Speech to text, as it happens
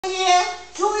Here,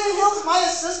 Julia Hill's my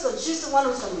assistant. She's the one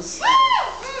who's going to sing.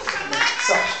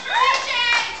 So,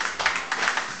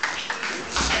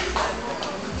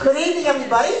 good evening,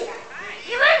 everybody.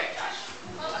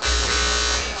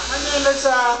 My name is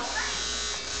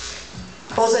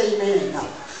Jose Manning. No.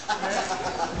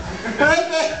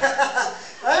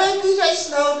 My name is DJ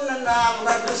Snowden, and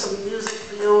we're going to do some music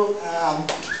for you.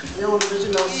 New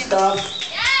original stuff.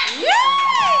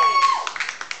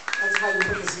 That's why you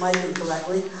put this mic in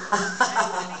correctly.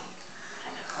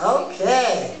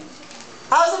 Okay.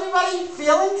 How's everybody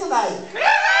feeling tonight?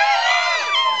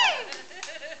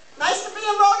 Nice to be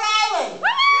in Rhode Island.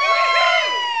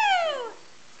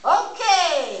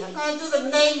 Okay, I'm going to do the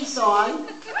Navy song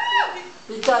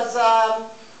because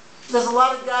there's a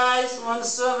lot of guys who run the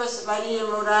service right here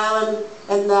in Rhode Island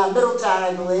and Middletown,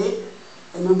 I believe,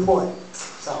 and Newport.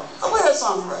 So I'll play that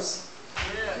song first.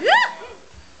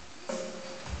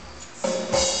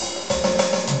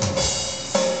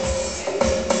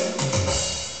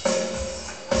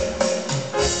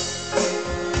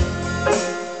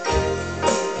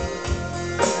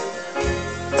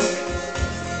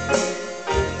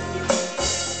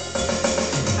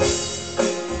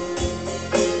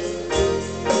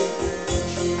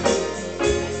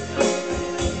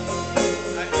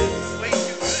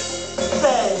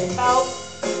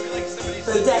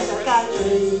 Protect our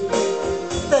country,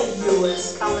 the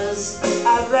U.S. colors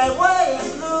are red, white,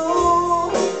 and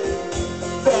blue.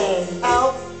 They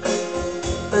help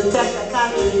protect our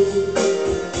country.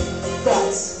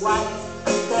 That's what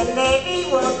the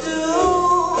Navy will do.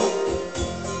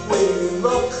 We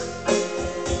look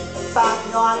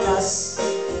back on us,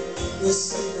 you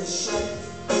see the ship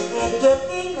is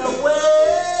drifting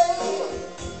away,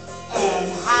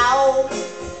 and how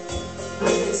we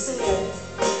can see it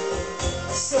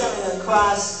sailing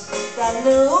across that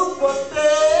Newport Bay.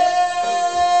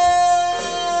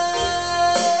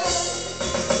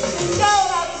 You go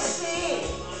out to sea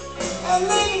and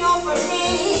leaning over me.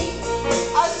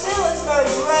 Our sailors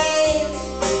very brave.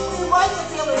 We watch the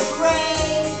feeling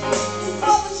brave.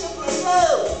 Before the ship was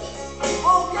low,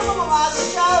 we'll give them a last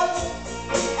shout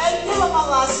and give them a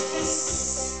last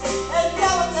kiss and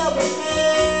tell them they'll be made.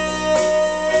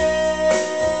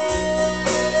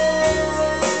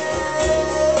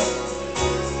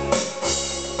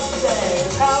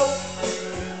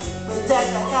 Protect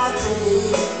the country,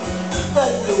 the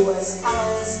U.S.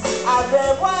 colors are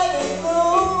red, white, and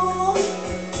blue.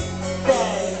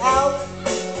 They help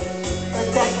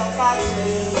protect the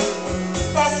country.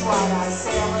 That's what our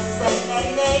sailors and the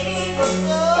Navy will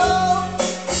do.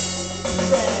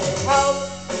 They help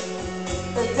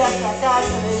protect the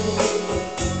country.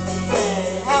 They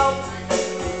help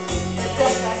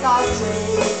protect the country.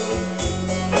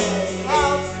 They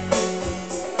help.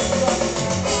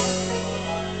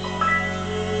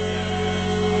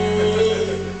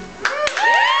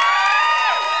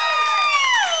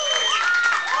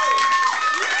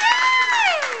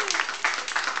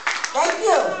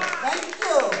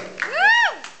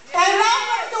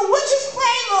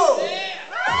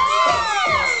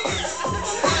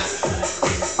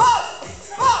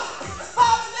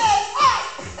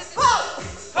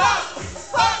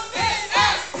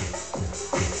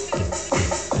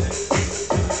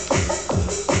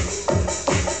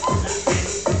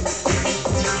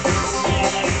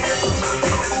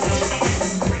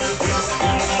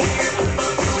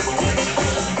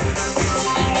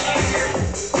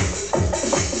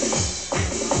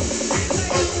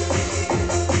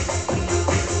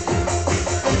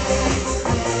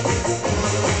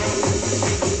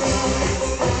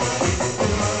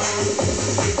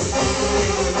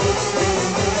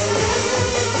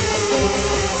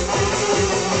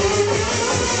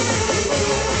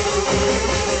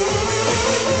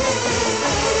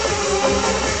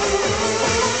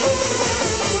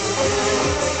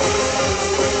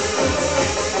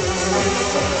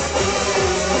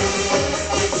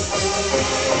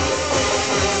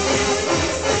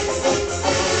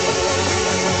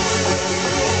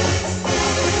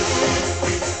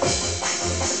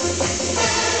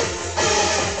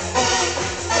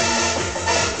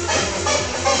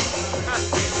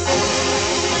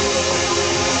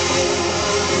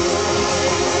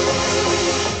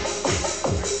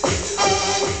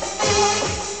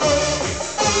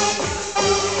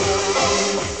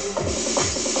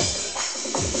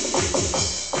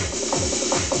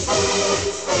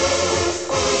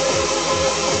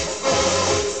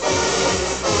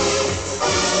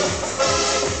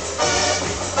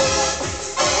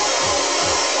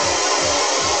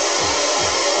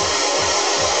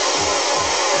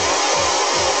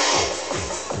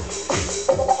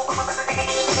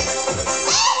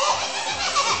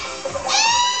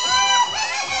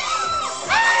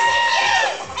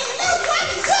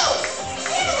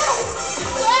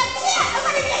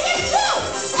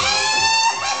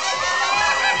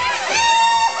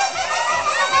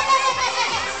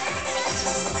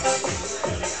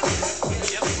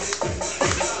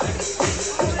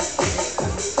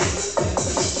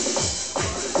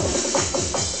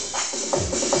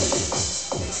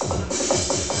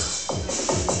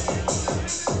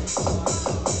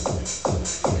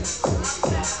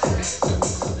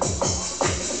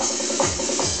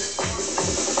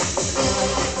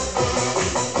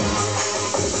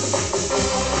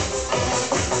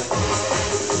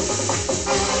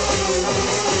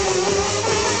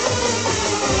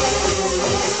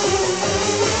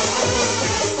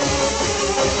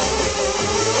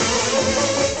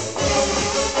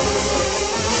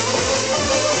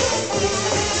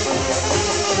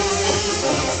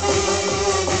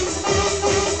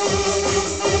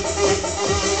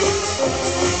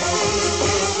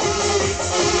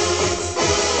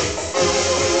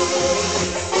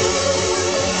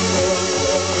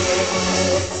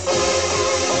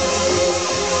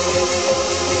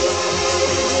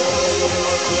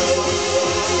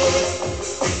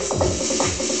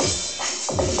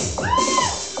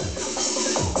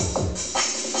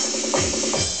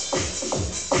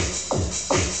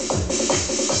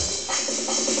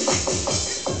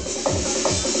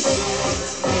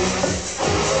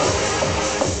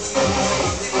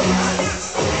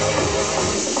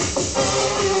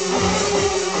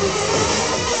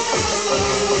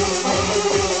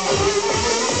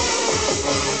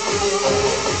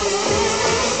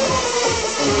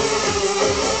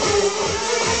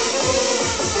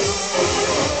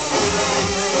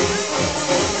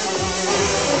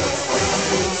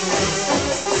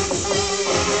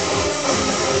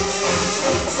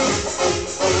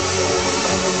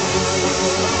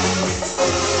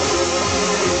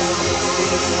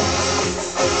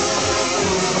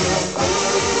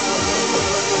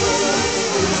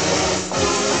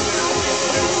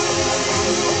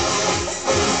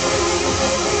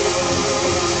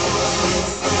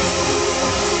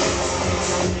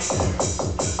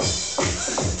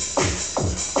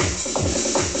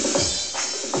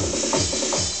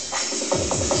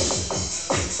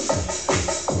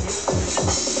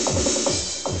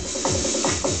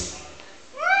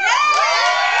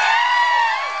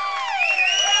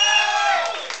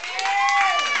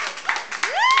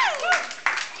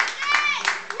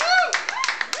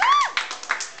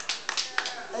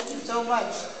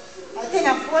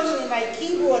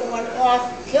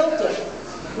 killed her.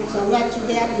 So I'm not too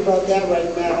happy about that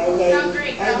right now.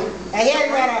 I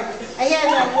had it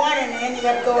on one and it ended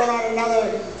up going on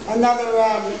another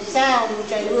sound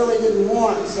which I really didn't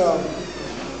want. So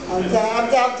I'm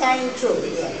telling you the truth.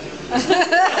 Yeah.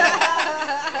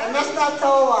 I must not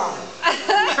tell a lie. I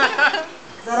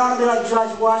don't want to be like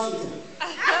George Washington.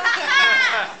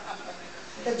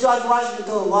 That George Washington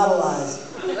told a lot of lies.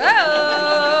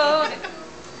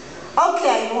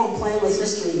 Okay, I won't play with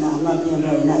history now. I'm not being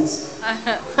very nice. Okay,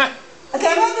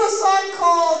 I'm going to do a song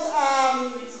called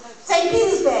St.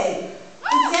 Peter's Bay.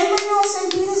 Does anyone know what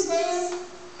St. Peter's Bay is?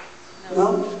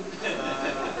 No?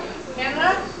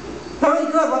 Canada?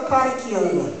 Very good. What part of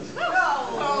Canada?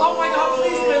 Oh my God,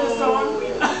 please play the song.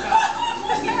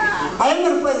 I am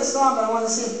going to play the song, but I want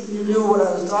to see if you knew what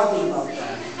I was talking about.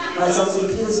 When I said St.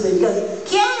 Peter's Bay, because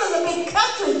Canada's a big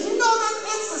country. Do you know that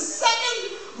it's the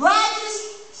second largest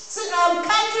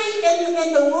country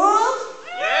in the world?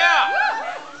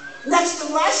 Yeah! Next to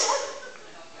Russia?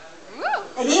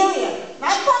 An area.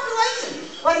 Not population,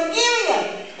 but an area.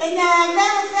 And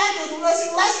matter of fact, there's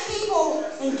less people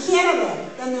in Canada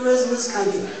than there is in this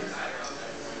country.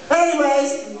 But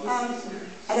anyways,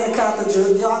 I got to cut out the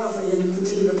geography and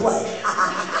continue to play.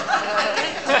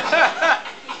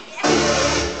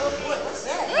 What's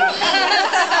that?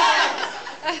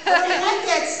 I don't like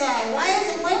that sound. Why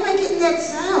am I getting that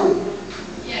sound?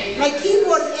 My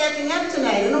keyboard is acting up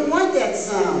tonight. I don't want that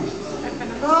sound.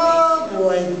 Oh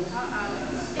boy.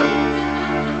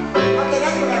 Okay,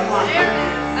 that's what I want.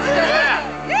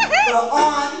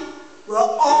 We're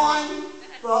on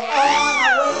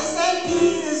our way to St.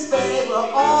 Peter's Bay. We're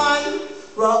on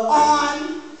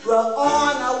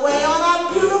our way on a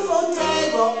beautiful day.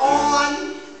 We're on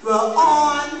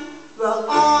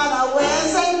our way to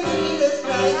St. Peter's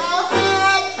Bay. How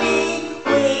happy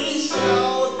we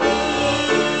shall be.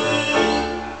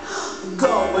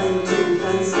 Going to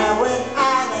Prince Edward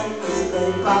Island is the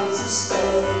place to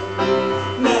stay.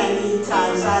 Many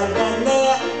times I've been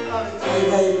there,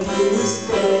 St. Peter's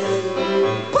Bay.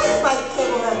 Please my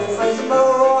cable and the friends of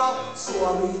Morale, so I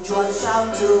rejoice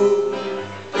out too.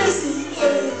 This is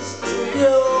to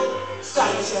you,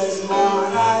 such as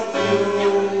one like you.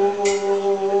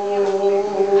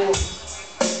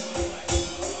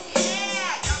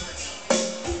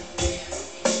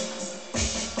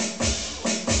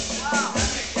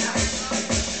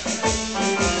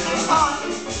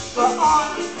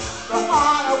 We're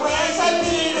on our way to St.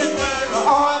 Peter's Bay. We're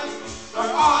on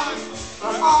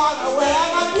our way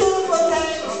on a beautiful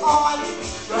day.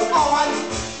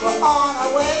 We're on our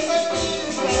way to St.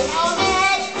 Peter's Bay. How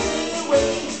happy we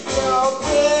will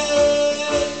be.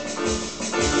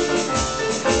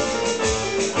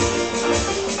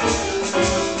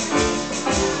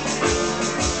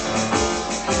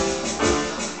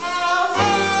 How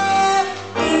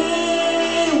happy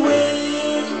we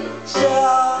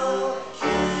shall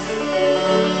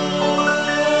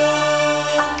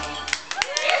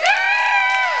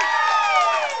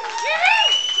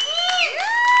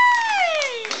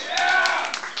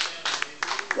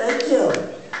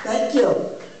Thank you.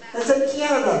 That's in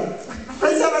Canada.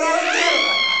 Prince Edward Island,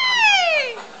 Canada.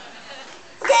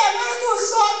 Okay, I'm going to do a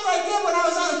song that I did when I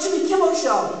was on the Jimmy Kimmel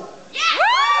Show.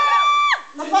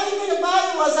 The funny thing about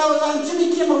it was I was on the Jimmy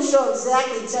Kimmel Show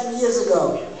exactly 10 years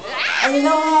ago. And you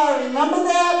know how I remember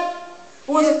that?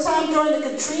 It was a time during the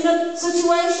Katrina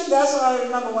situation. That's what I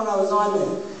remember when I was on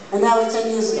there. And that was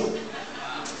 10 years ago.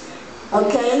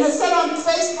 Okay, and they said on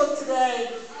Facebook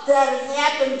today that it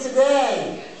happened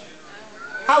today.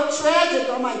 How tragic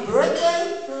on my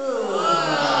birthday?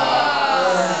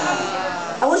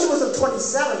 I wish it was the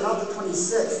 27th, not the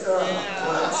 26th.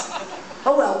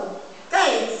 Oh well.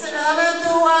 Hey,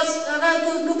 I'm gonna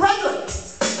do New Brunswick.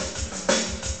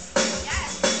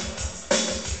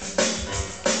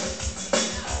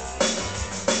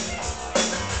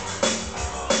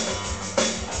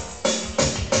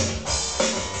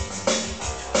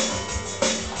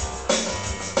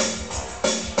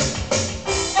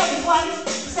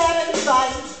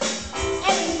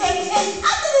 Everything is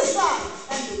under the sun.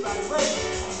 And New Brunswick.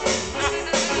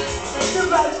 New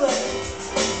Brunswick.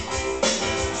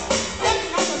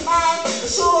 1,500 miles, the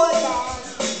shore line.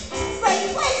 Straight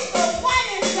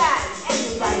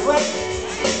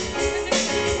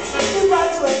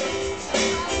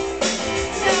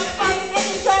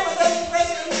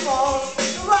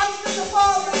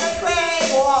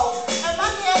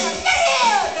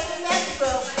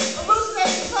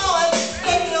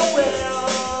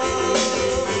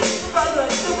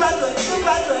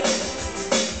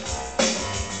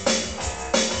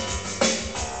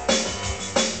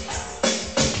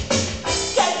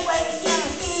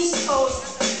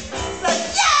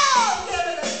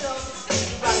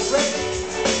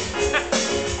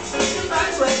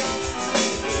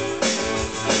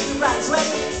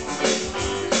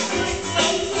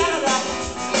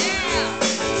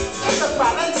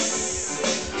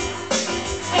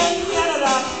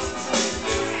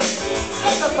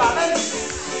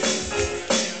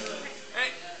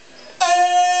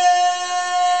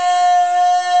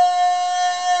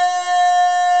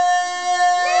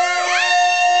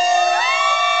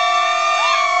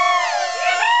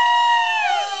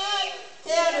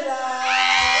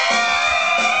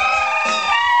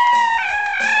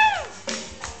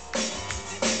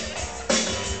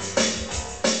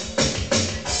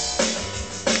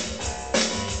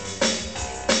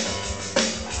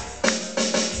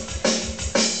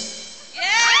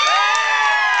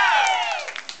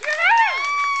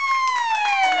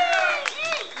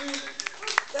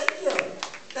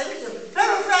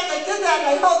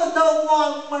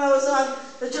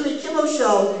the Jimmy Kimmel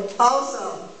Show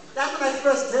also. That's when I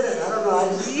first did it. I don't know.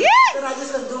 Then I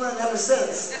just been doing it ever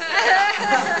since.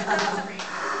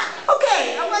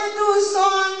 Okay, I'm going to do a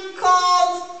song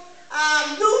called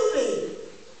Luffy.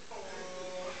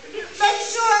 Make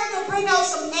sure to bring out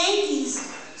some Yankees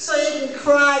so you can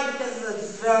cry because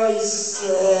it's a very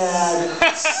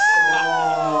sad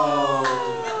song.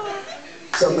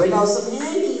 So bring out some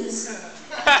Yankees.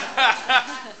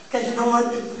 Because you don't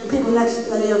want the people next,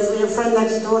 your friend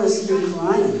next door to see you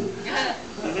crying.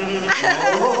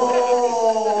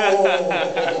 Oh.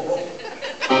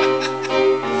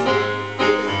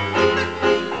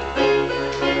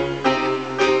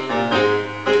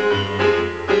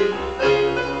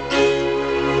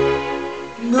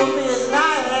 Nubi is an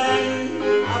island,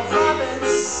 a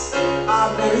province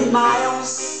of many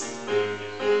miles,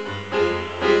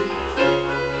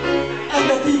 and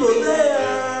the people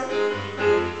there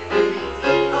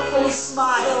are full of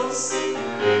smiles.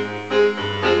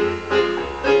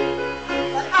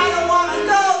 But I don't want to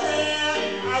go there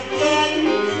again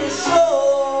to the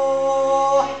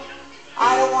shore. I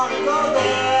don't want to go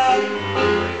there,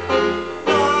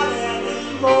 not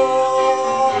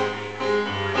anymore.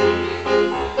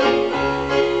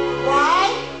 Why?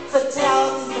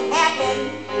 Fatalities that happen.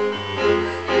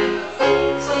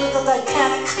 So you the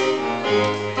Titanic.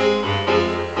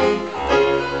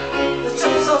 The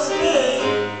trip is supposed to be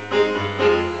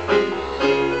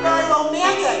very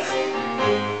romantic.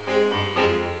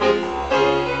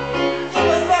 It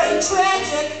was very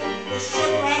tragic. The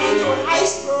ship ran into an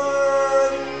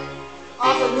iceberg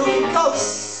off the Newton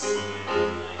coast,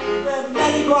 where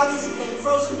many bodies became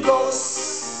frozen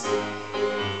ghosts.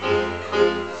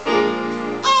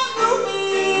 Oh,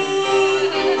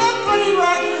 Newbie, that pretty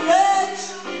rocky ledge,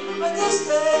 from a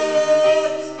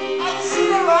distance, I can see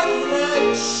the rocky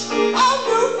ledge. Oh,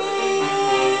 Newbie,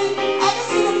 I can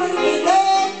see the pretty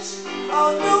ledge.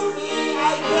 Oh, Newbie, I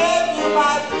gave you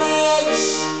my pledge.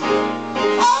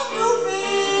 Oh,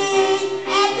 Newbie, I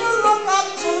do look up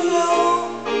to you,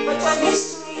 but your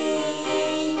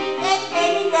history has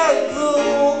made me very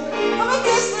blue. From a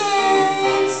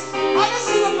distance, I can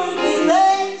see the pretty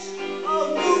ledge. Oh,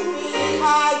 Newbie, I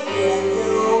give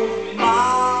you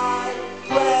my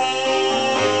pledge.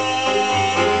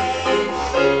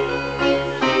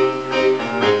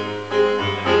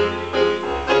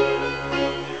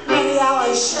 Many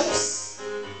Allied ships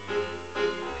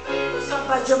were sunk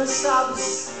by German subs.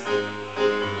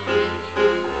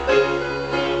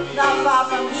 Not far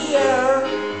from here,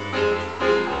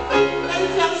 many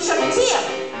families shed a tear.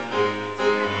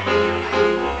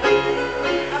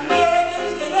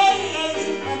 Americans, Canadians,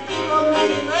 and people of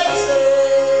many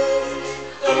races,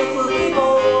 they include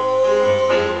people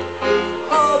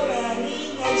of many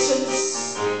nations.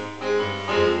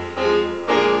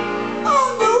 Oh,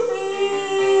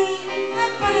 Newbie,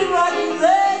 that pretty rocky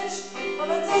ledge, from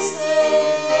a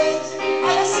distance,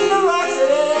 I can see the rocky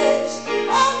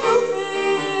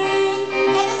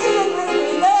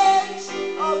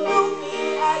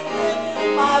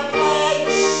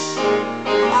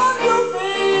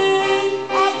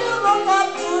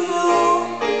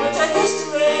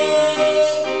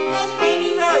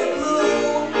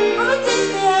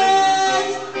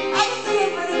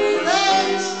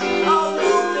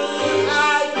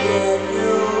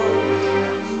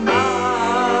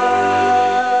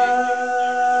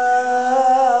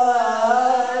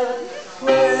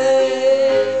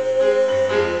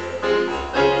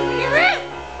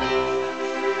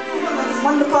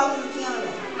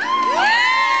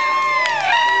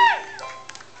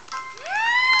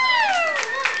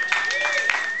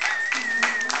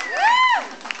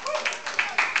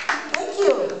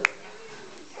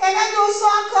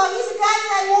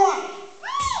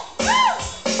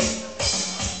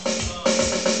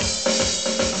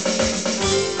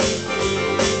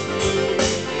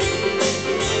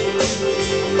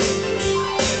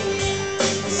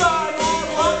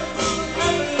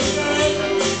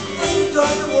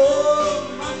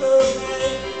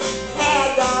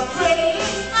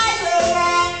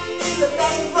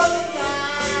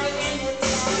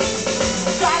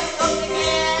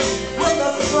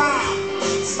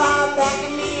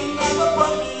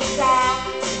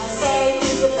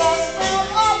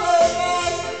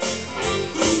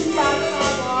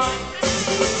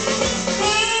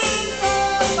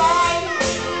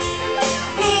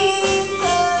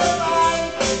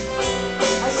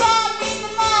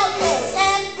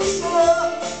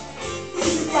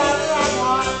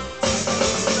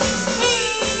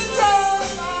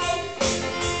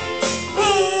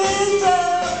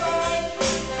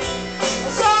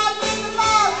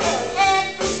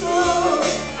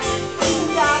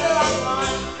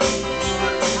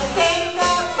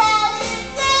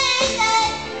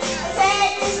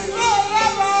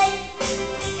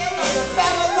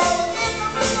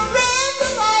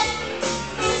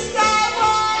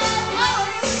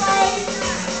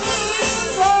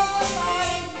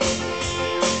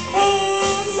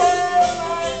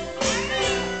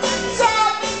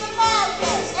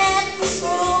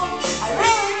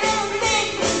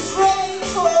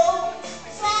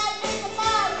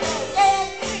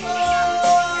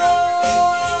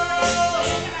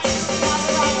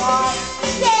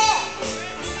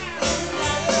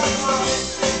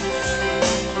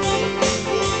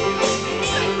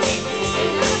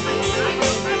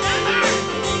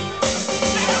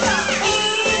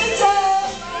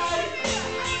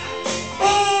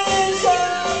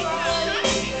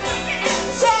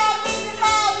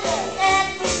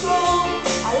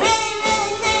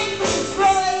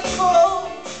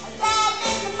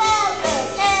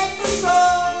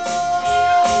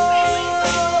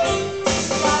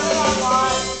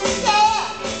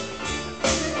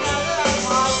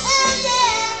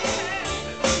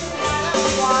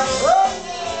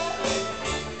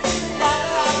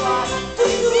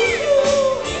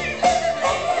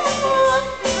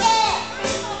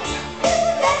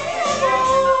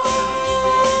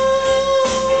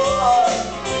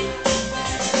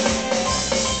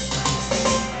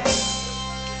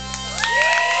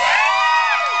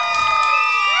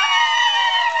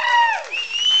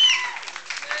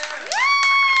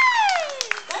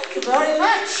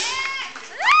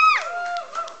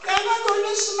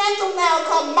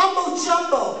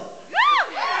jumbo.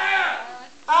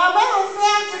 Matter of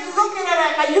fact, if you look at it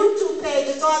at my YouTube page,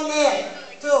 it's on there,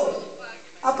 too.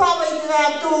 I'll probably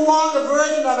do a longer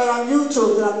version of it on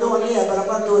YouTube than I'm doing here, but I'm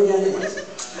going to do it anyways.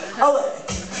 Okay.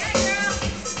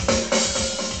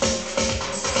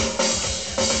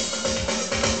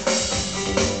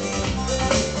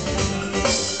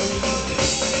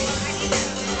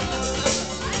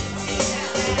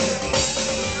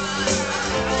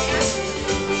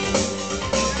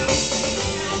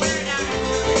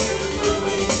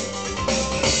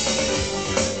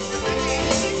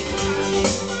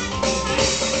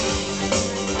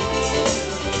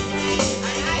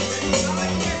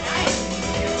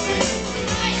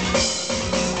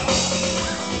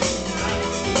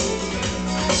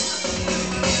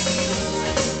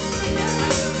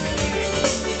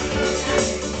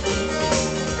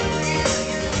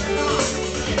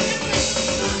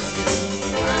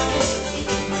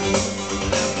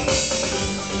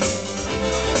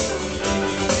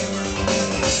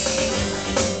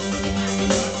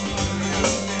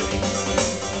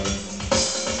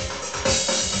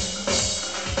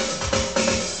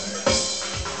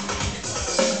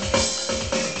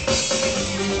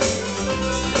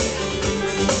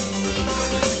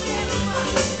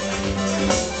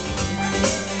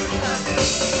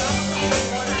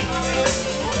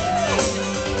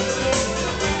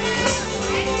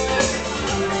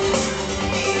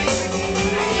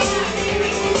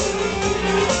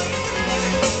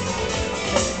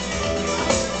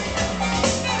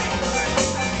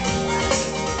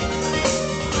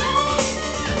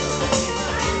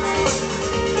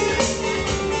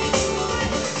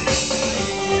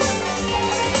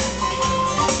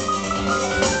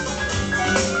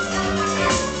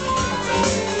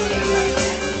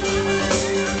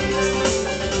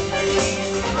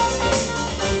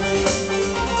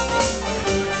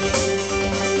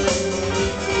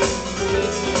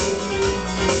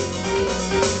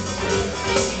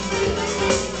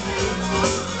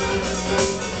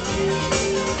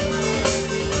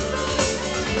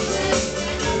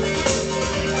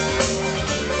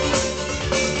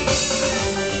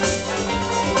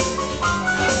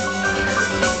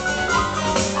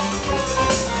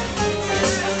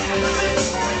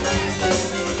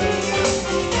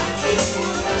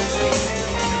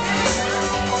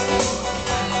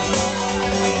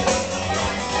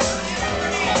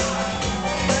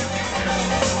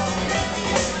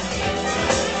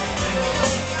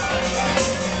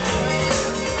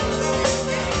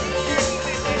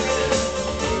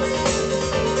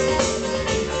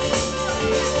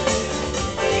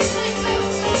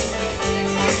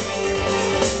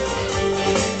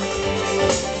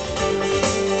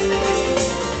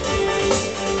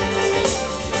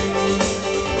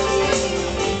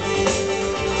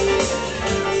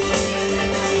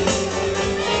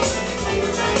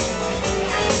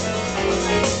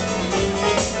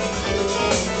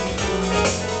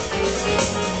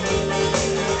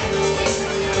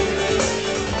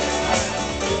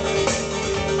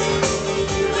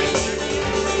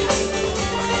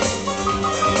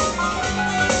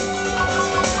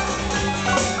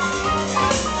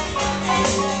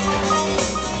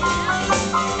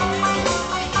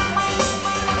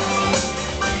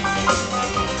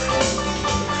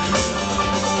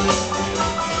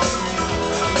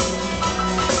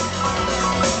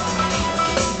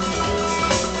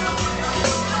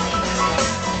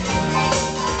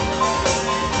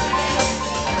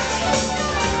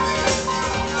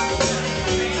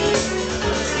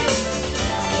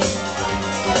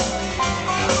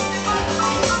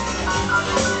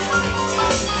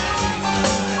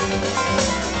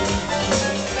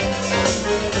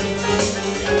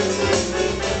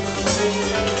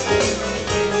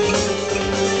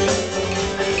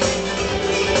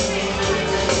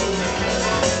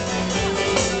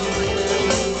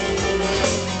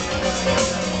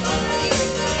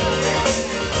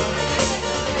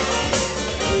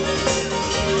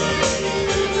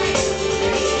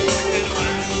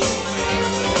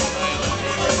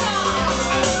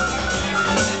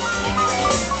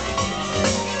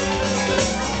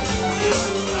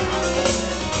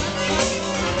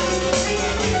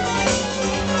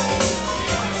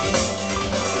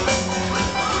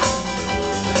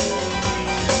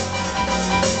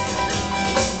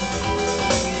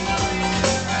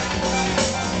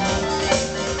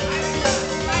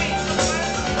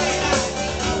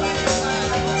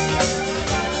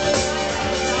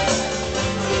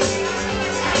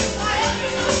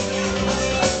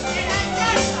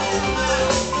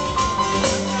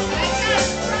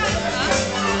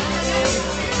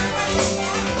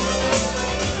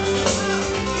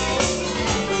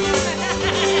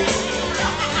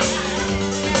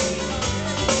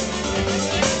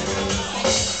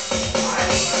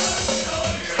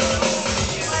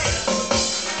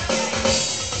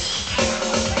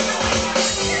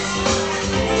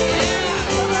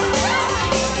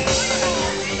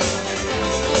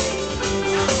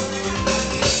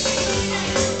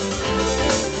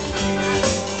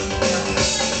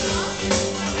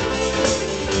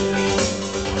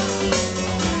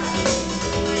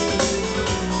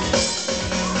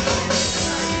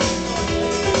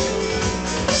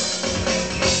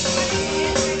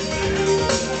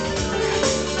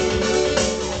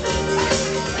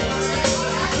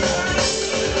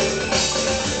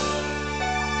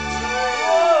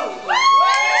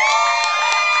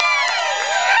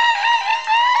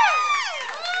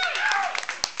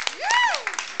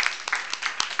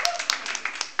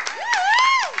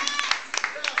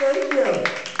 Thank you.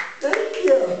 Thank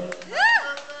you.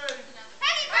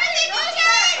 Happy birthday,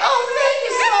 Boogie! Oh, thank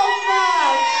you so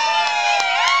much.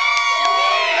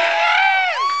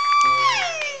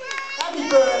 Happy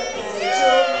birthday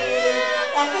to me.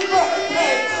 Happy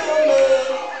birthday to me.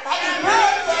 Happy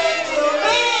birthday to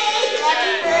me.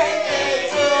 Happy birthday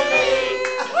to me.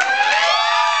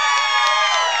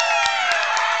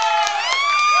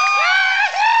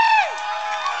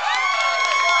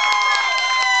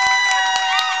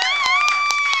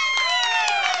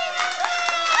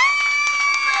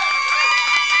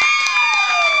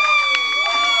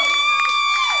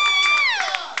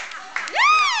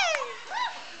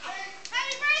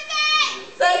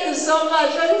 Thank you so much.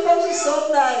 You folks are so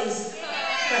nice.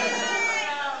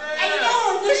 And you know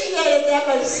who initiated that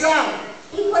myself?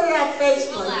 He put it on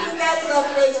Facebook. He got it on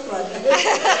Facebook.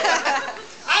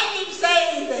 I didn't say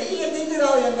anything. He did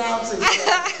all the announcing.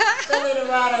 So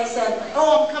later on I said,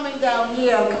 oh, I'm coming down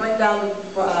here. I'm coming down to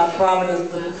Providence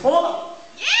to perform.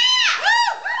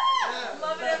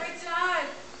 Love it every time.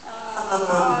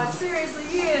 Oh, Seriously,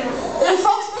 yeah. and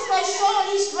folks missed my show in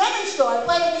East Greenwich, though. I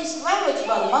played in East Greenwich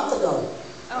about a month ago.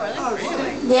 Oh,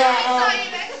 really? Yeah,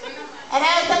 and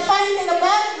the funny thing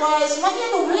about it was, want to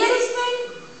hear the weirdest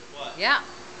thing? What? Yeah.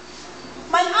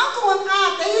 My uncle and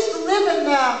aunt, they used to live in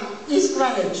East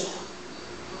Greenwich.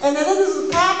 And they lived in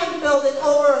this apartment building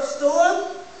over a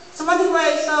store. So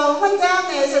anyway, so I went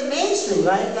down there. It's at Main Street,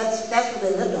 right? That's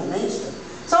where they lived, on Main Street.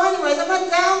 So anyways, I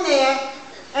went down there,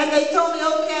 and they told me,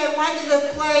 okay, I want you to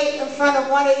play in front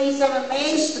of 187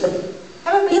 Main Street.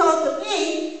 Heaven behold to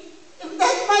me,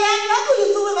 that's my aunt and uncle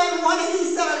used to live on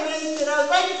 187 Main Street. I was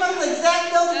right in front of the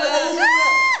exact building where they used to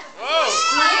live.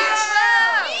 Strange.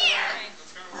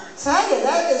 I'll tell you,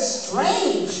 that is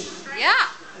strange. Yeah.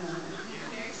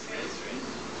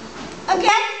 Okay,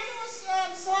 I'm going to do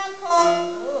a song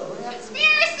called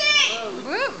Conspiracy! I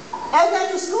was going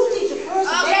to do school teacher first.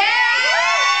 Okay!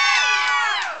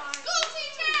 School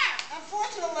teacher!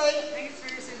 Unfortunately,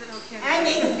 Conspiracy that okay. I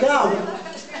need to go.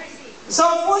 So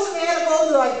unfortunately, I had to go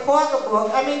to my pocketbook,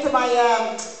 to my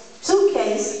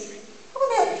suitcase. I'm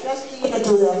going to have Justina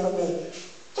do that for me.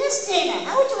 Justina,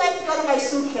 how would you like to go to my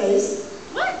suitcase?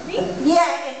 What? Me?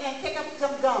 Yeah, and pick up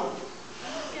some gum. Oh,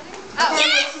 yes! My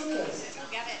suitcase.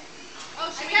 Got it. Oh,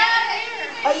 she got it.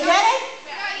 Oh, you got it?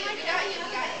 We got you.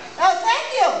 Oh, thank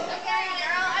you. Okay,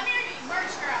 girl. I'm your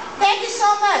merch girl. Thank you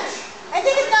so much. I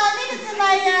think it's in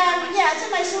my, it's in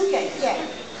my suitcase, yeah.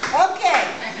 Okay.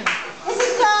 This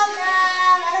is called,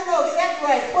 I don't know exactly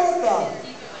where I put it though.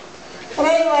 But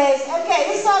anyways, okay,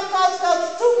 this song called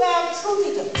School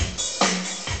Teacher.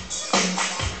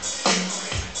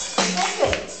 Thank you.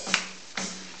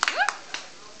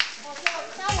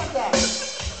 Now what that?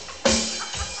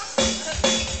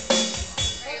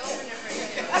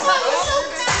 Oh, you're so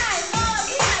kind. Oh,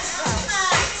 yeah, so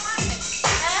nice.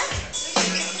 Huh?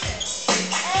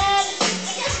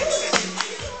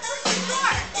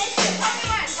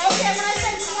 Okay, when I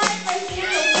say quiet, I mean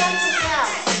you'll cancel it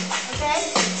out. Okay?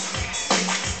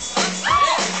 I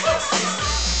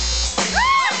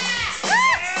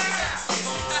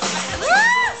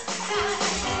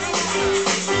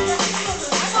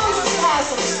know you have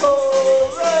some school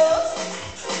rules.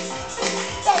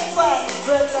 That's what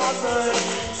birds are birds.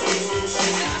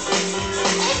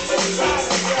 If you try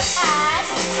to your eyes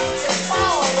to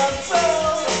follow the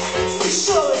rules, you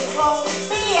surely won't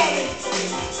be anything.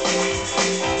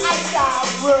 I got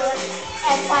work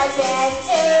and my band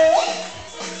is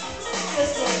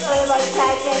this is all my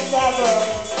time and never.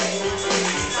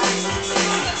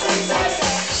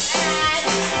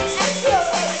 I feel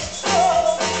like school.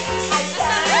 I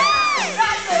got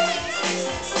nothing.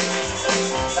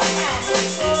 Sometimes I'm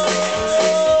school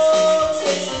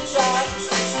teacher.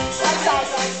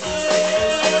 Sometimes I'm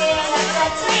a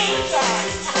teacher.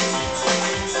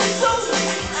 School,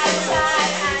 I try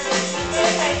and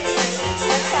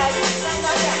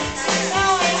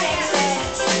now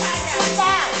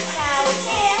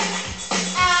here,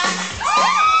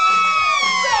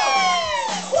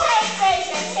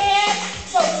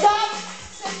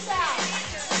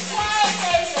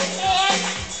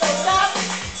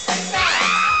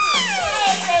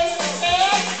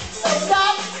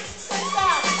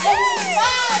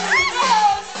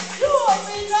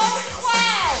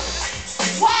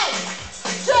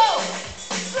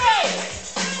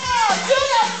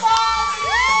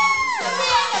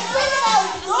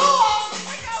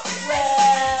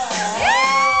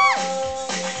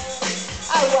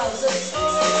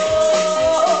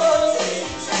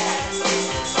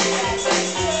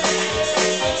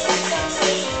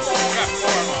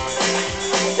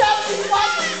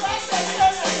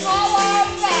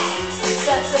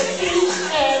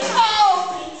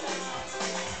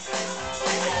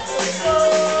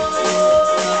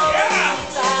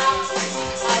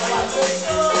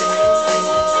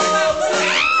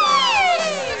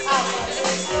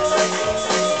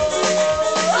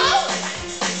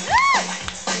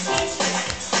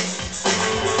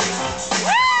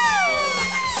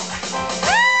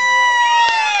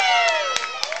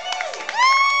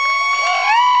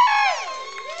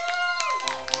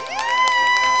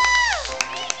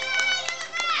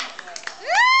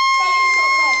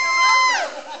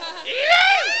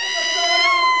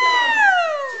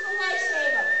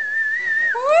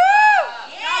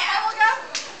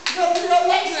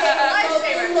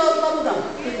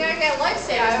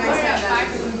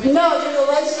 No, you're the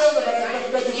right shoulder,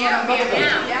 but you can't put it in.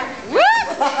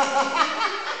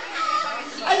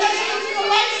 I thought you was the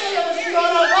right shoulder, but you're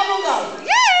going on bubble gum.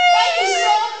 Thank you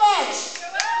so much.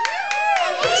 I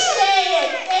appreciate it.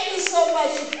 Thank you so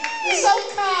much. You're so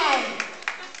kind.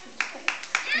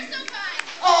 You're so kind.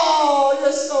 Oh,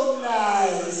 you're so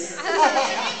nice. I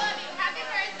love you. Happy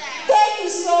birthday. Thank you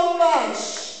so much.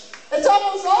 It's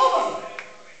almost over.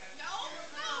 No.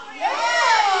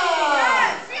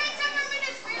 Yeah. We got 10 more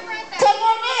minutes for your birthday. 10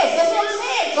 more minutes. That's what I'm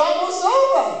saying. It's almost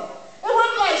over. It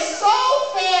went by so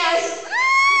fast.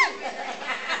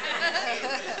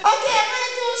 Okay, I'm going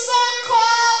to do a song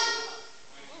called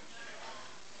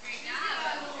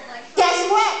Guess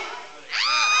What?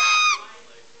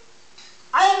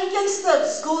 I am against the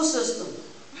school system.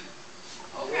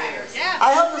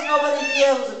 I hope there's nobody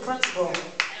here who's a principal.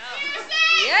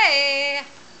 Yay!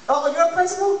 Oh, you're a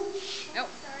principal? Nope.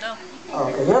 No. Oh,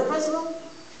 okay, you're a principal?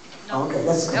 No. Okay,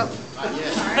 that's good. Nope.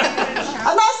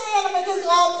 I'm not saying I'm against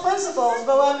all principals,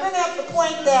 but I'm bringing up the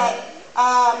point that,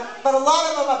 but a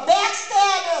lot of them are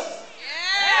backstabbers.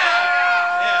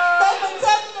 They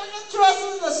pretend they're interested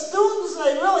in the students, and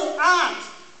they really aren't.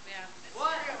 Yeah.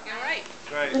 What? You're right.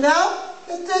 You know?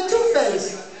 They're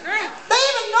two-faced. They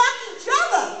even knock each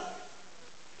other.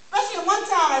 Especially in one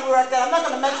town I worked at. I'm not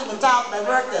going to mention the town that I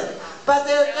worked at. But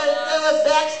they were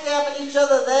backstabbing each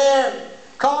other there,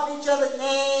 calling each other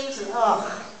names, and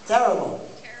terrible.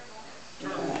 Okay,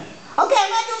 I'm going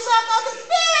to do something called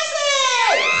Conspiracy!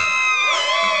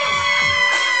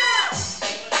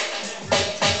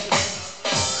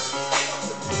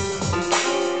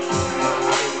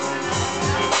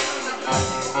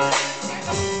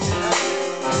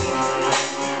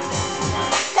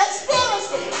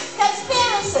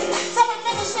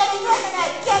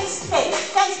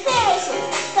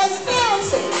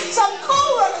 Some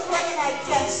co-workers working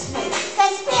against me.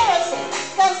 Conspiracy.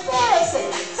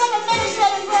 Some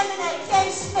administrators working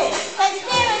against me.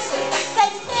 Conspiracy.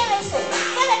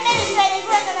 Some administrators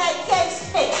working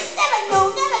against me. Never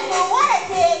knew what I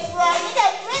did wrong. You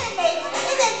got rid of me. You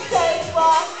didn't get it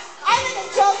wrong. I look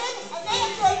at children, and they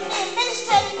employ me.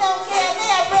 Administrators don't care. They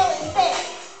are really sick.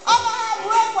 All my hard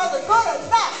work wasn't good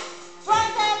enough.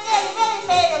 Trying down there, you really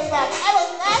made it rough. I was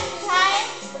left behind.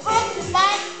 The birth was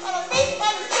mine. But at least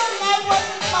by the children, I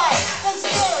wasn't mine.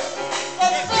 Conspiracy.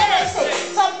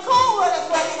 Some co-workers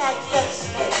working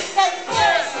against me.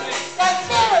 Conspiracy.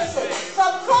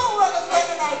 Some co-workers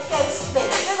working against me.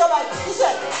 They go like, she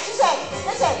said, these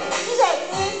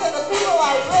are the people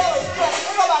I really trust.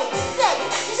 They go like, she said,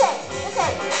 the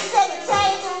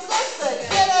trying to resist it.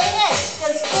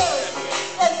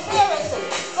 Conspiracy.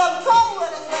 Some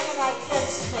co-workers working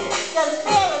against me.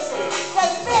 Conspiracy.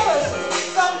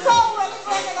 Some co-workers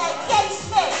working against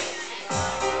me.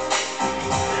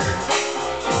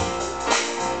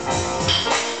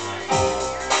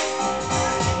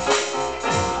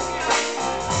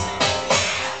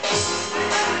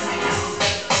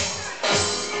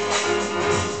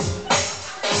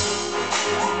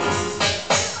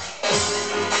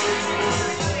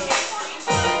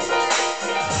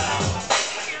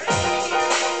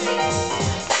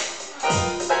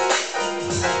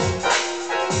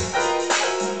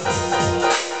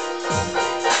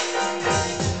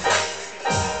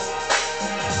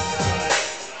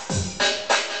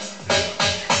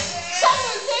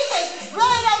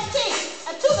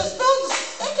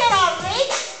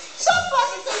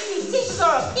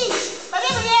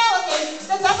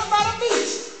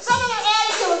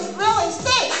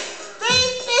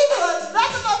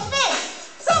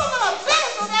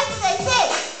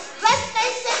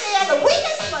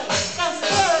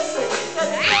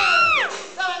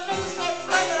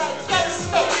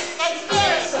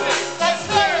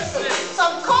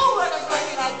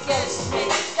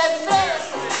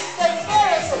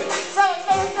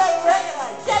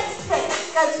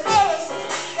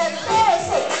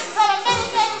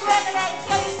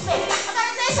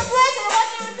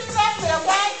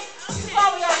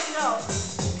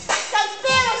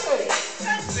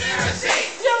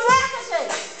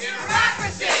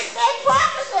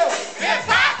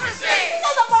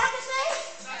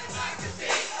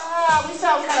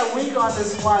 On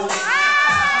this one.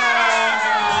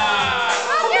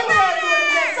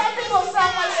 Some people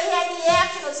sound like they had the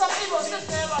action, and some people sit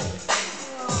there like,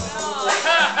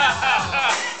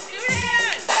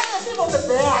 and the people in the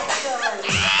back, they're like,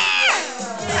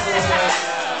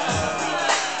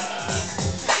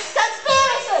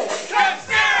 Conspiracy!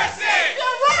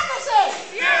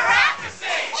 Bureaucracy!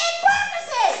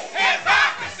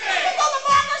 Hypocrisy! Legal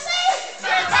democracy!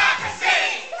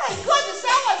 My goodness,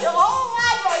 sound like your whole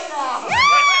life right now.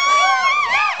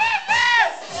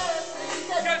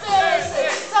 Conspiracy.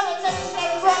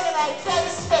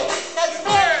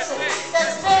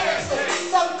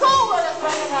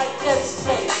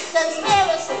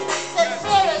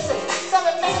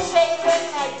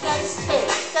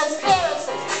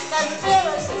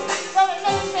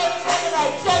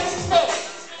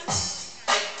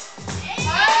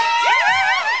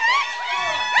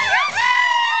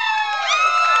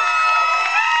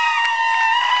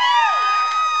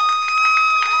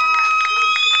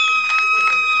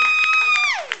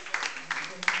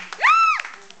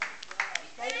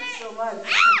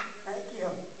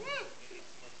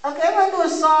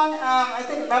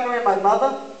 married my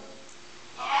mother?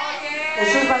 Yeah,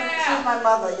 she's my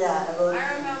mother, yeah. I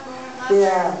remember.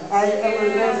 Yeah, I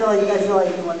feel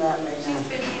like doing that right now.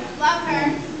 Love her.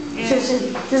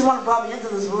 She's the one who brought me into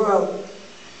this world.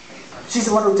 She's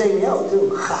the one who take me out,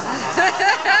 too.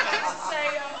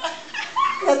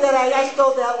 And then I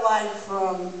stole that line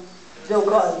from Bill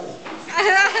Cosby.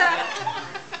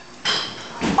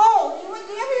 Oh, do you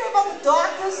ever hear about the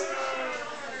doctors?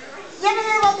 You ever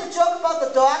hear about the joke about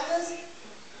the doctors?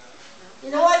 You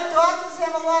know why doctors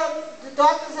have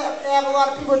a lot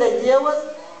of people they deal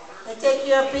with? They take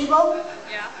care of people?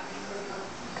 Yeah.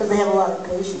 Because they have a lot of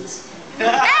patience.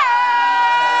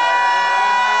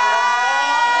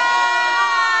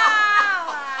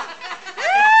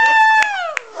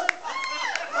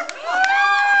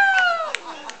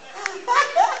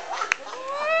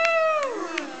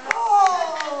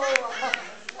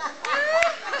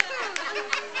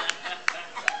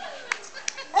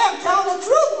 I'm telling the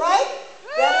truth, right?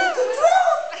 That is the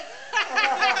truth.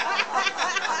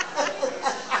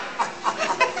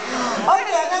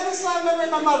 Okay, I got this song memory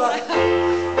of my mother.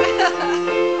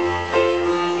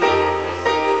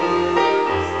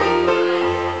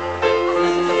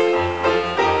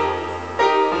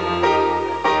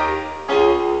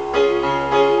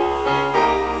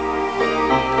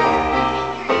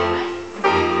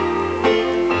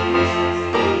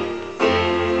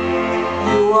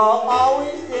 You are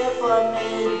always there for me,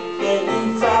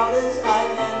 getting proud as I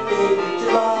can be.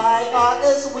 July,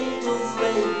 August, we do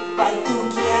free. Right to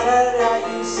Canada,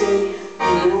 you see.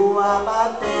 You are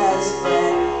my best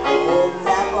friend. Hope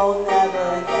that will never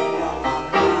end. You're my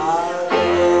mother.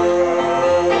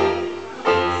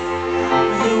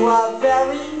 You are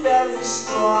very, very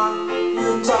strong.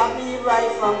 You taught me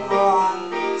right from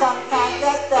wrong. Sometimes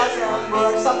that doesn't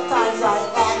work. Sometimes I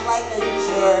act like a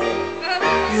jerk.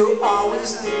 You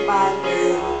always remind me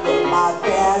you're my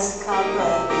best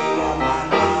company, you're my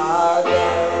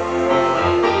mother.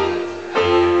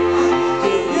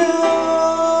 Do you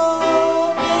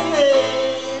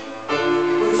believe?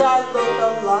 Which I look a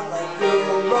lot like you,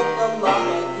 look a lot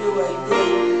like you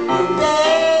indeed. You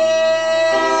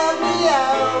bail me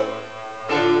out,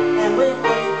 and we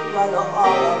really got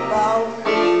all about.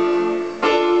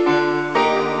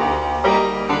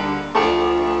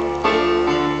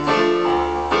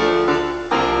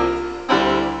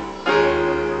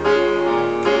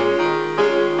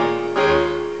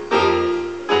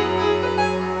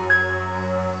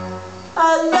 I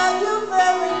love you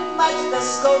very much.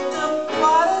 Let's go to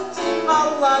quality my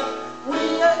life.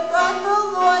 We are doctor,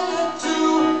 lawyer,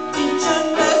 too. Teacher,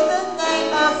 nurse, the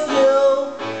name of you.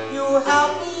 You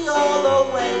help me all the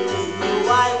way to you.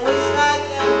 I wish I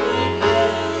could be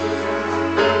brave.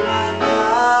 You're my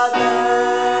mother.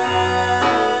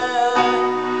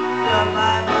 You're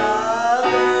my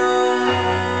mother.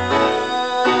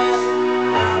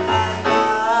 You're my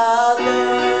mother.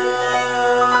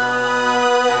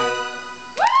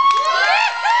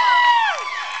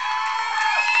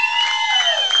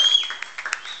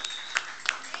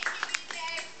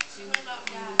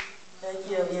 Thank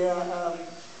you.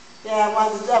 Yeah, I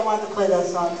wanted to play that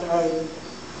song tonight.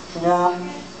 Yeah.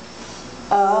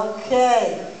 Okay.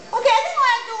 Okay, I think we're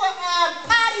gonna do a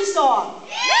party song.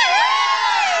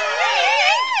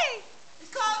 It's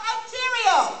called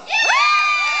Ontario.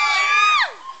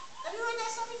 Have you heard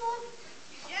that song before?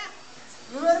 Yeah.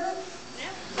 You heard of it?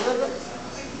 Yeah. You heard of it?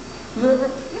 You heard of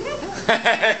it?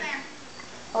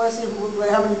 I want to see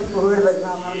how many people heard of it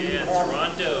now. How many people Yeah, haven't.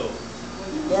 Toronto.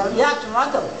 Yeah,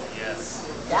 Toronto. Yes.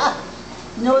 Yeah.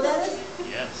 You know what that is?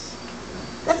 Yes.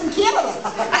 That's in Canada.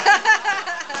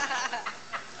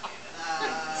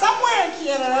 Somewhere in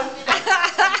Canada.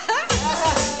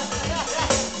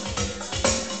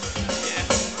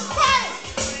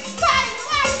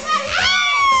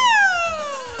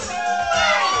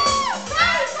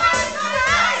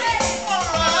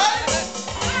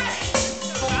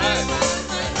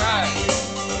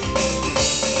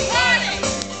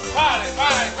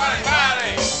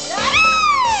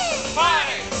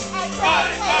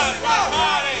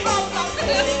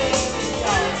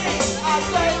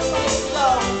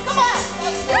 Come on,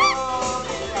 let's go.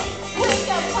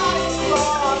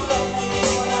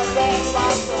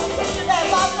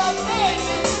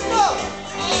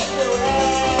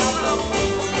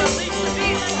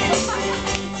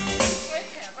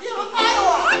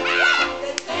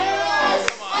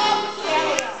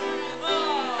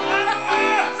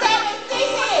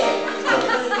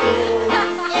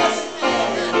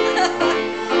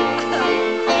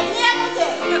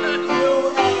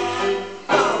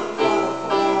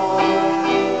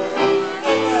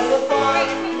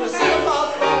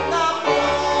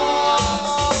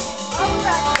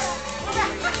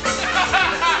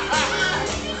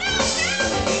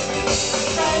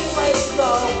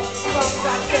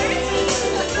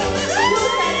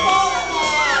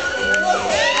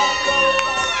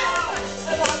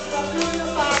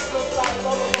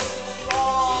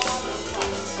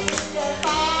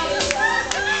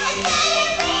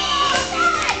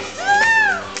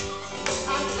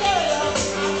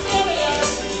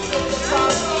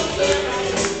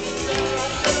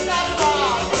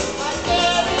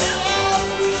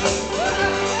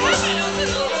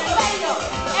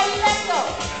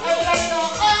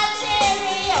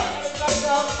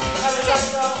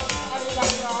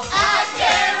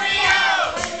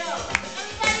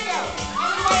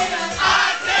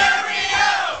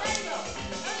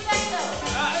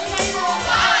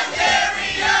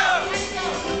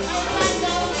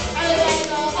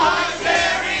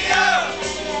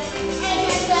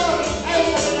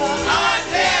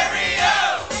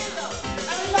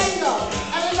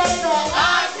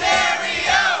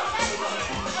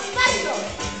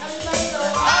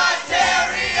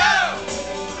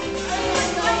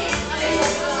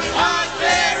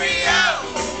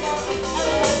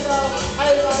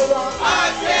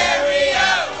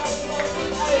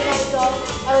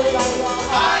 Everybody go.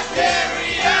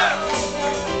 Ontario!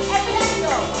 Everybody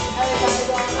go.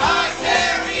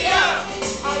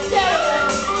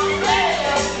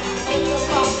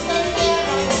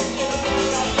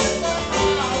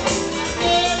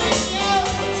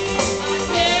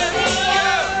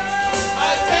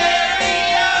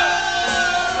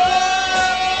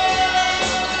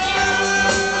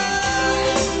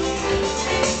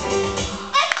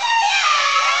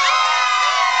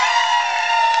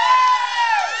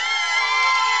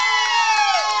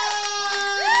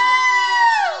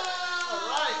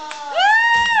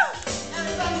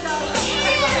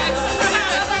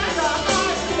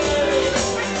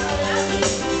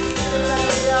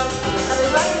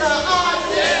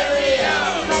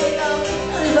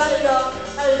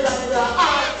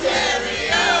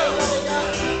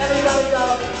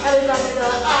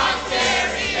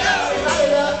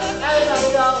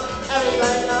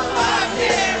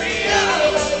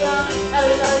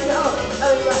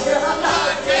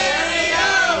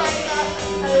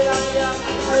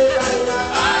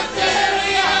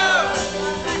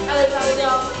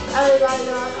 Everybody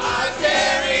go.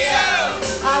 Ontario!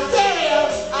 Ontario.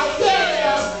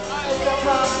 Ontario. It's the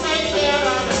Boston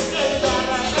Herald.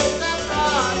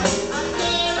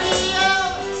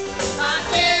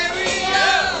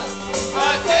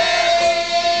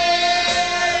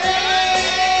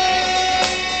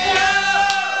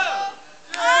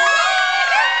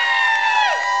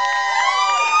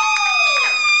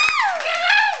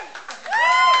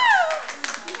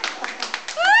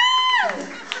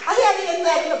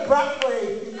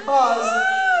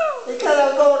 Because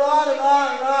I'm going on and on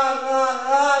and on and on and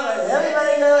on. And everybody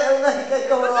kept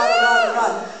going on and on and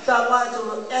on. So I wanted to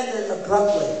end it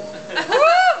abruptly.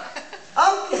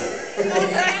 Okay.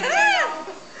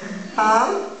 Huh?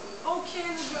 Okay.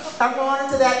 I'm going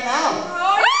into that now.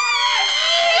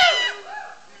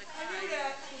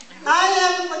 I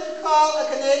am what you call a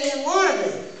Canadian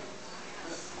wannabe.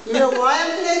 You know why I'm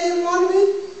a Canadian wannabe?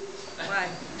 Why?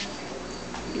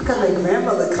 Because my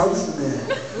grandmother comes from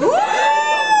there.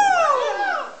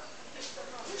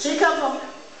 She comes from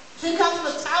a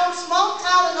town, small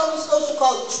town in Nova Scotia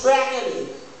called Trackety,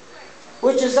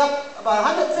 which is up about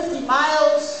 150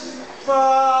 miles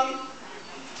from,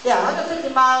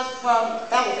 150 miles from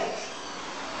Halifax.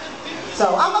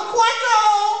 So I'm a Quattro.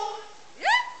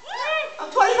 I'm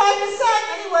 25%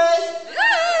 anyways.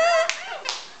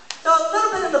 So a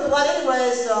little bit in the blood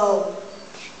anyways, so,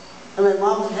 and my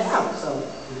mom's half, so.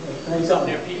 Something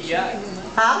near PEI.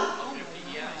 Huh?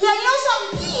 Yeah, you know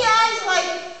something, PEI is like,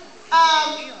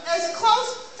 it's close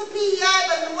to PEI,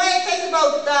 but in a way it takes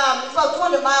about, it's about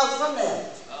 200 miles from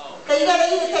there. Because you gotta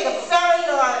either take a ferry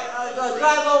or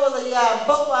drive over the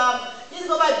boat, either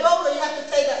go by boat or you have to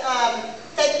take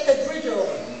the bridge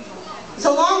over. It's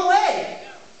a long way.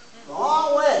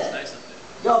 Long way. It's nice up there.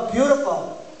 You're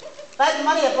beautiful. If I had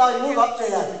money, I'd probably move up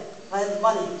there. If I had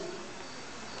money.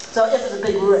 So if it's a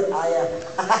big word, right?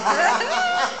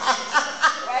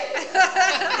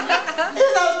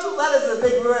 Even those two letters are a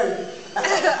big word.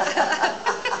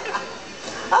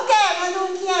 Okay, I'm going to do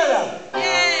in Canada.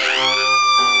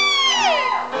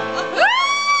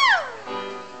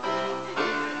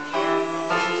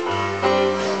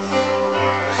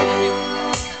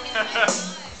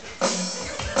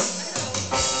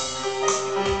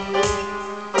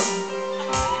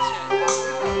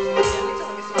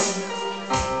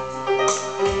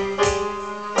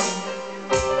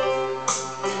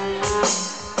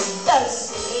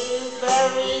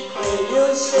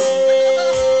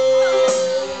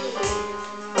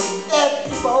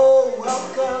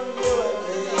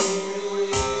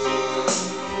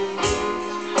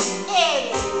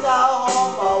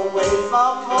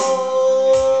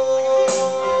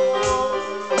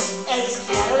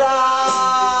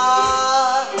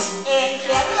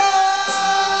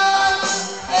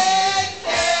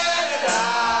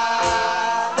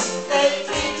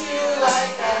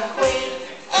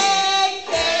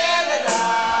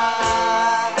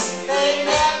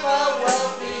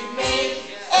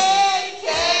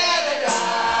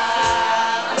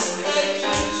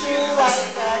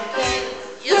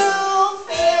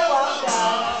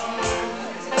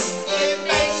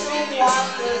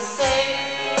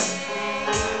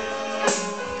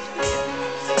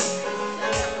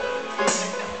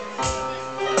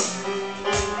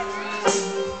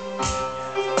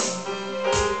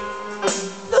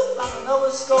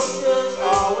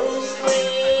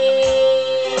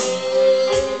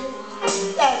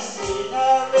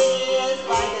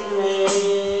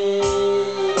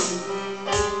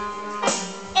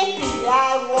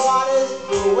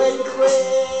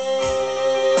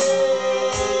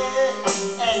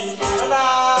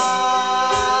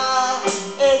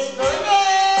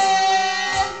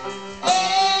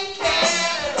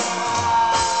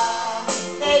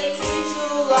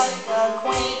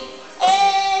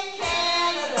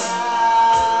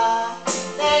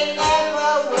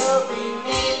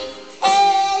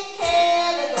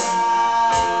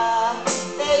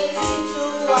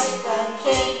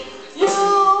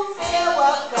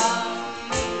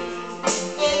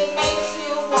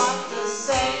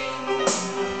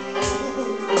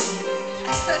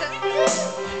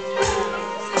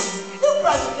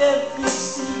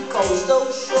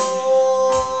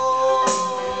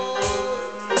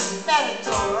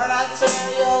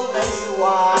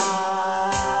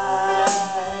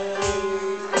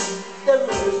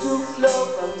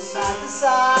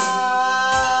 side.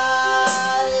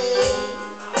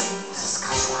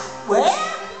 Where?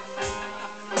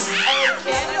 In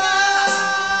Canada.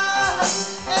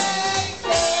 In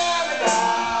Canada.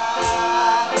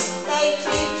 They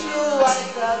treat you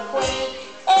like a queen.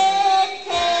 In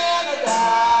Canada.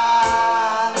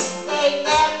 They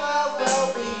never will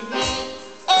be mean.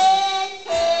 In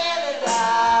Canada.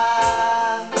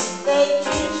 They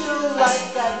treat you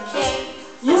like a king.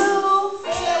 You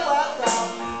feel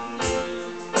welcome.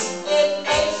 It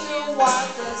makes you want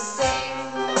to sing.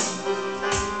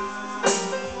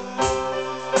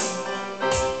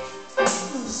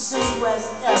 See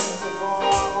West Eskimo,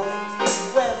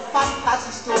 where fun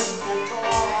passing stores go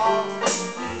tall.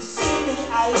 You see the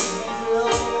ice and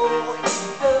blue,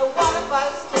 the water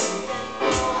bugs can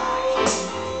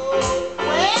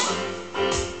where?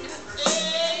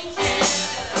 In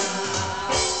Canada.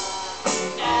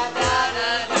 In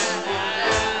Canada.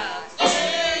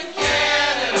 In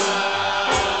Canada.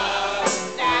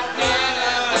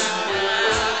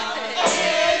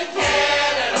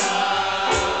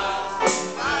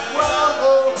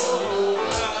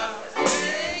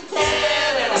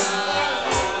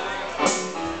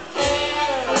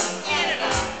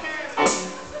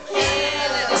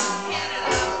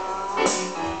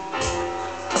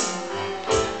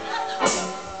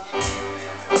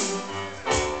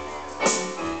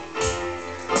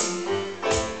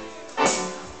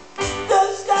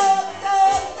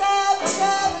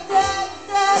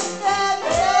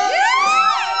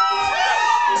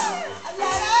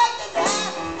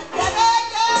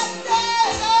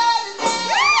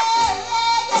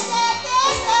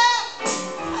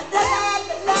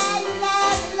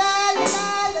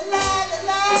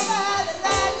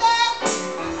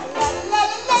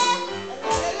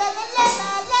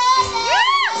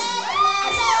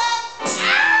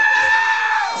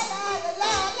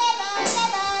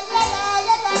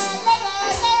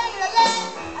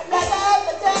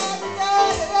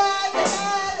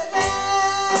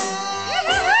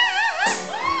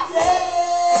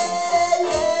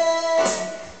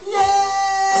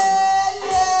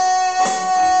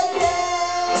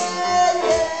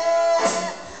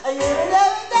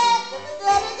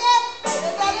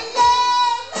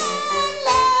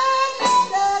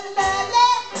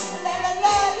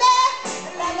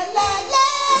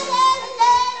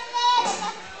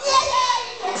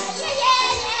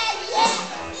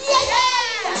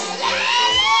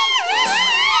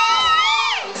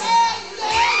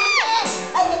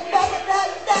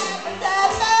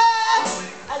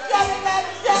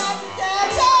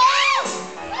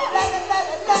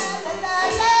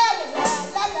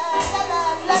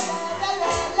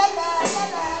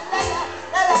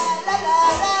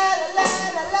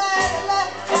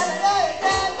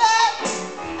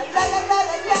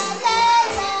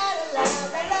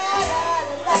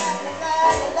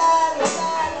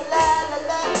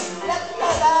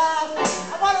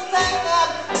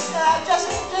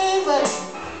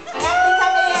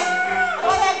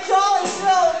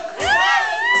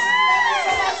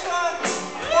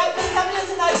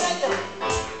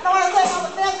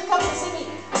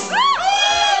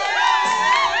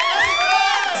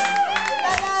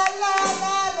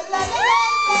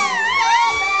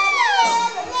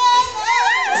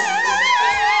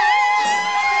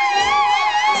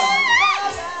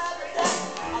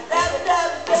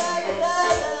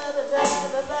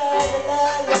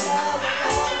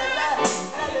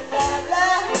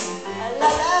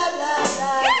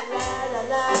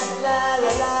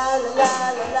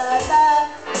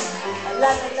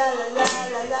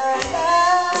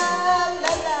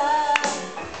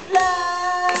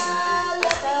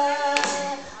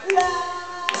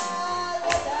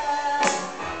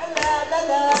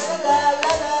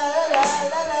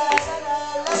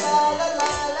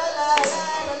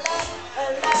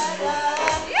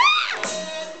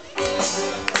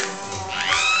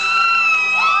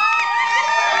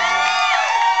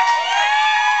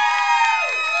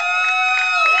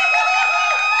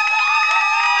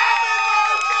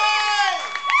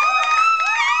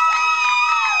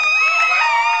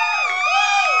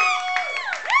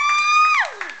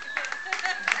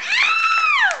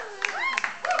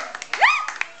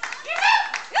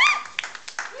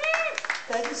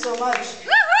 Thank you so much.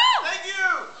 Thank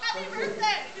you. Happy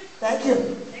birthday. Thank you.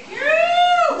 Thank you.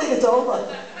 I think it's over.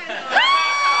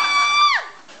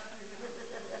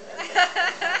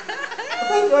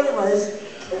 Thank you anyways.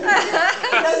 You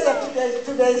guys have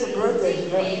 2 days of birthdays,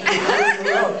 you know. 2 days in a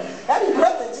row. Happy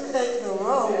birthday, 2 days in a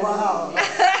row. Wow. Man,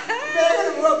 I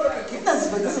gotta grow up with Guinness,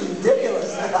 but this is ridiculous.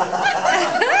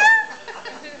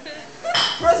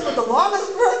 First with the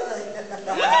longest birthday.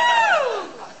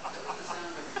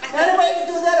 Anyway,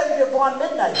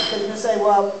 day. Because you say,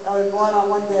 well, I was born on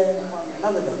one day and on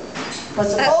another day. But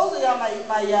supposedly on my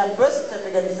birth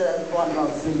certificate, it said I was born about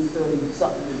 3:30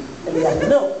 something in the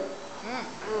afternoon.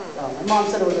 So my mom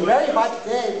said it was a very hot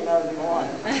day when I was born.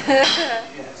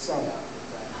 So,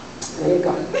 there you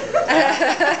go.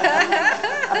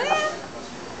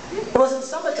 It was in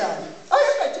summertime. Oh,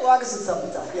 that's right, 2 August in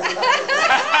summertime. Yeah.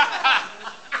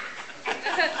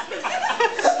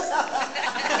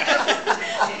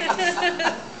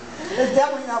 It's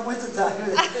definitely not wintertime.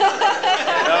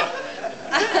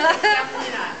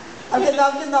 I'm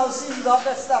getting all the seasons off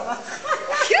that stuff.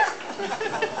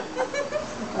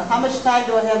 How much time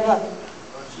do I have left?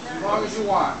 As long as you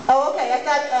want. Oh, okay. I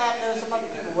thought there was some other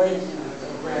people waiting.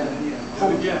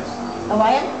 Oh,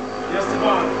 I am? Yes,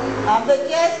 Devon. I'm the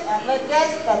guest. I'm the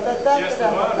guest. Yes,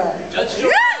 Devon. Judge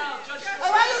Joe.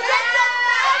 Oh, are you Judge Joe?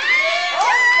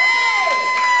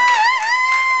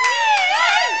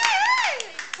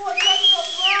 Poor Judge Joe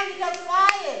Brown, he got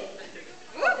fired.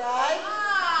 Poor guy.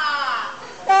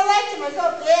 I liked him. I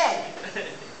felt bad.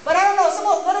 But I don't know, some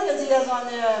old litigants he has on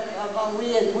there are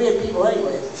weird people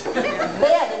anyways.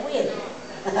 Bad and weird.